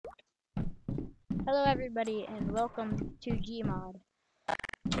Hello everybody and welcome to Gmod.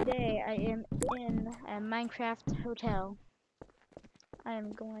 Today I am in a Minecraft hotel. I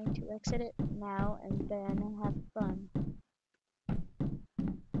am going to exit it now and then have fun.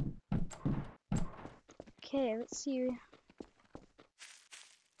 Okay, let's see.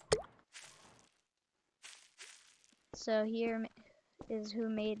 So here is who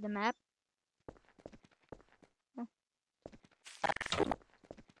made the map.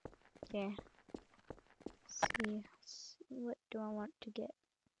 Okay. Let's see. What do I want to get?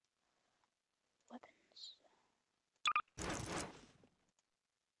 Weapons.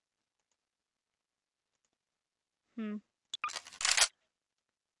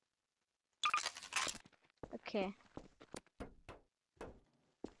 Okay.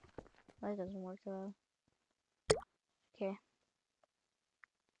 That doesn't work well. Okay.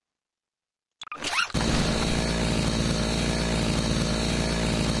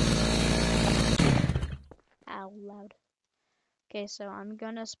 Ow, loud. Okay, so I'm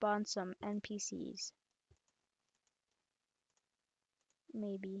gonna spawn some NPCs.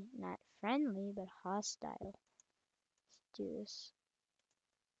 Maybe not friendly, but hostile. Let's do this.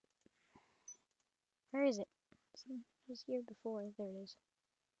 Where is it? It was here before. There it is.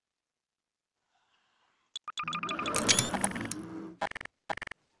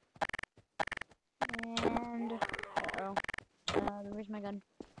 And uh-oh. Where's my gun?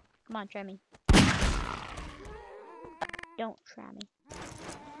 Come on, try me. Don't try me.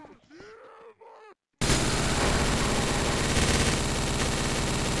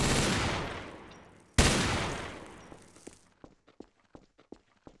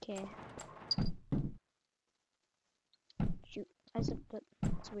 Okay. Shoot. I said, but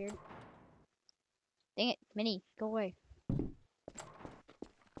that's weird. Dang it, Minnie, go away.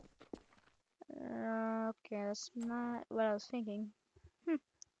 Okay, that's not what I was thinking.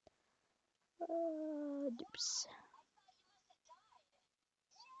 Oops.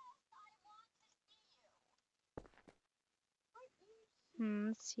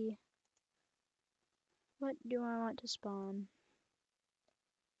 Let's see. What do I want to spawn?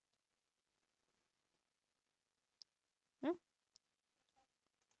 Huh?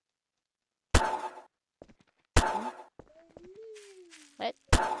 What?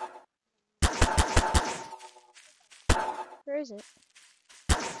 Where is it?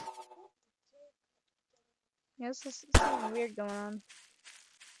 Yeah, this is something weird going on.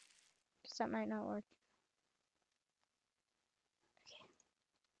 Because that might not work.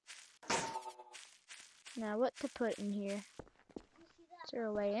 Okay. Now, what to put in here? Is there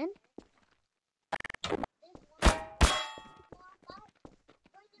a way in?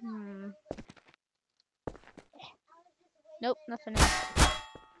 Nope, nothing else.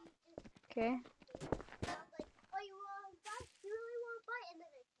 Okay.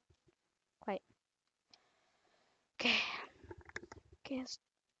 Quite. Okay. Okay, let's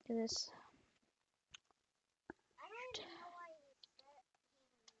do this.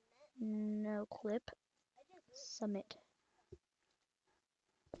 No clip. Summit.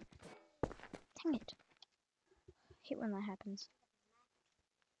 Dang it. I hate when that happens.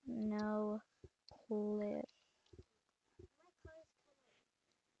 No clip.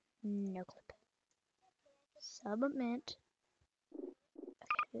 No clip. Submit.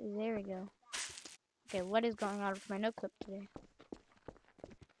 Okay, there we go. Okay, what is going on with my no clip today?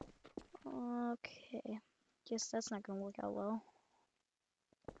 Okay. Guess that's not gonna work out well.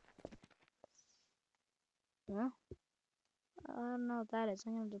 Well, I don't know what that is.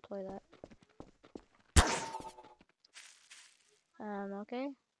 I'm gonna deploy that.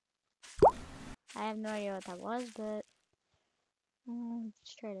 Okay. I have no idea what that was, but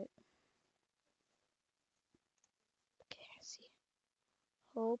let's try it. Okay, let's see.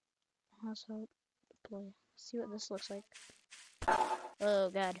 Hope. House hope. Deploy. Let's see what this looks like. Oh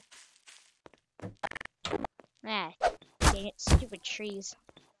god. Ah, dang it, stupid trees.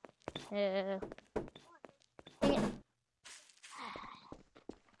 Dang it.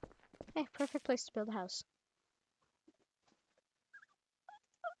 Hey, perfect place to build a house.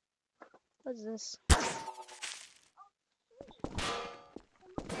 What's this?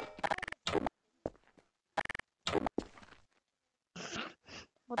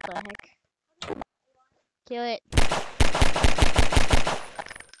 What the heck? Kill it.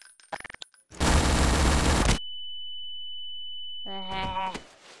 Ah.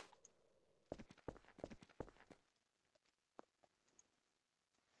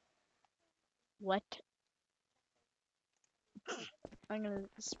 What? I'm gonna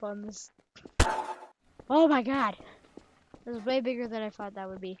spawn this. Oh my god! This is way bigger than I thought that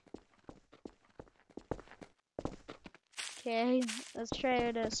would be. Okay, let's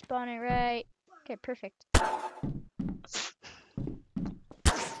try to spawn it right Okay, perfect.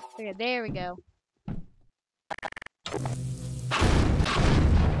 Okay, there we go.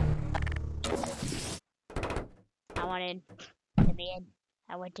 I want in. Let me in.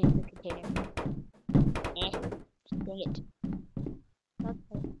 I went into the container. Eh, dang it.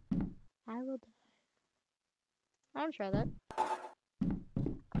 Okay, I will. I'll try that.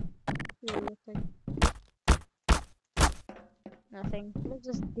 Really quick. Nothing. What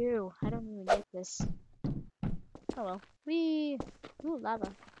does this do? I don't even get this. Oh well. Whee! Ooh,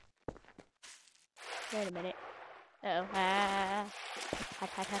 lava. Wait a minute. Uh oh. Hot,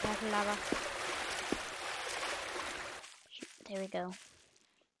 lava. Shoot, there we go.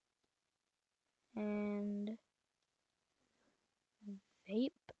 And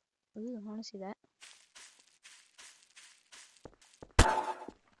vape. Ooh, I want to see that.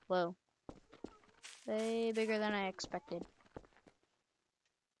 Whoa. Way bigger than I expected.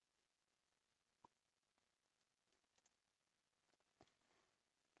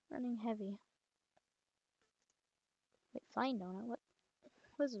 Running heavy. Wait, flying donut? What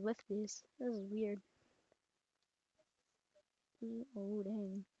is with these? This is weird. Ooh, oh,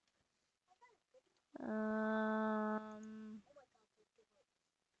 dang.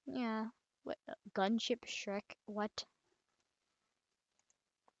 Yeah. What? Gunship Shrek? What?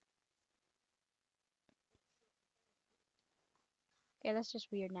 Okay, that's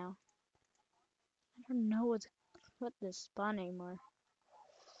just weird now. I don't know what this spawn anymore.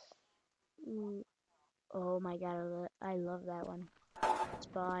 Ooh. Oh my god, I love that one.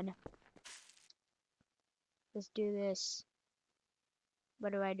 Spawn. Let's do this.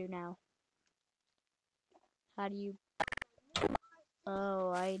 What do I do now? How do you...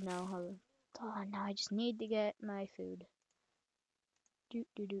 Oh, I know how... Oh, now I just need to get my food. Do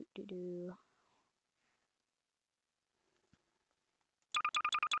do do do do.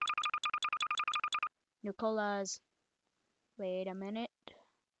 No colas. Wait a minute.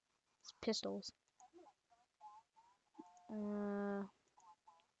 It's pistols.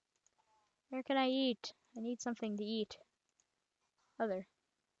 Where can I eat? I need something to eat. Other.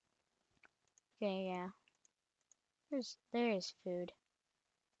 Okay, yeah. There's food.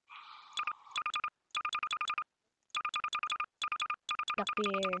 Duck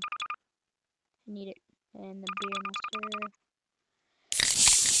beer. I need it. And the beer master.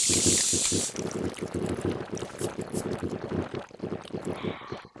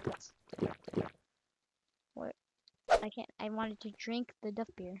 What? I can't. I wanted to drink the duff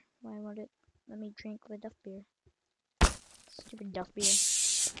beer. Why would it let me drink the duff beer? Stupid duff beer.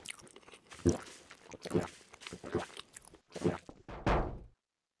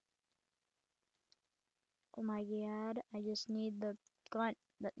 Oh my god, I just need the gun.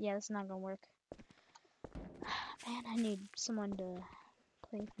 Yeah, that's not gonna work. Man, I need someone to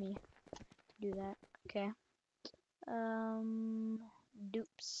play with me to do that. Okay.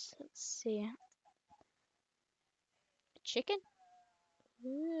 Dupes. Let's see. Chicken?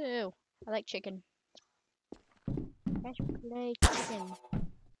 Ooh, I like chicken. Let's play chicken.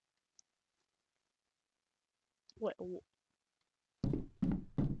 What?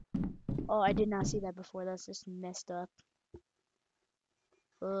 Oh, I did not see that before. That's just messed up.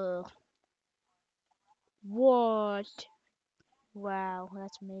 Ugh. What? Wow,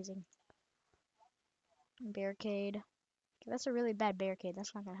 that's amazing. Barricade. Okay, that's a really bad barricade.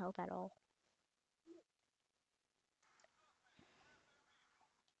 That's not gonna help at all.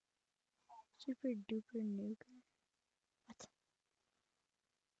 Super duper nuke. What?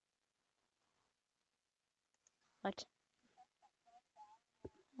 What?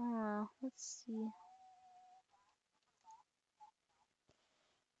 Let's see.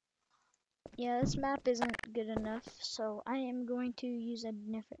 Yeah, this map isn't good enough, so I am going to use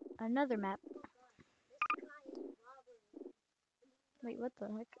another map. Wait, what the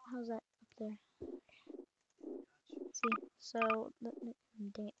heck? How's that up there? Let's see. So, dang it,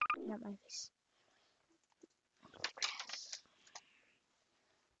 get out my face.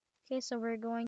 Okay, so we're going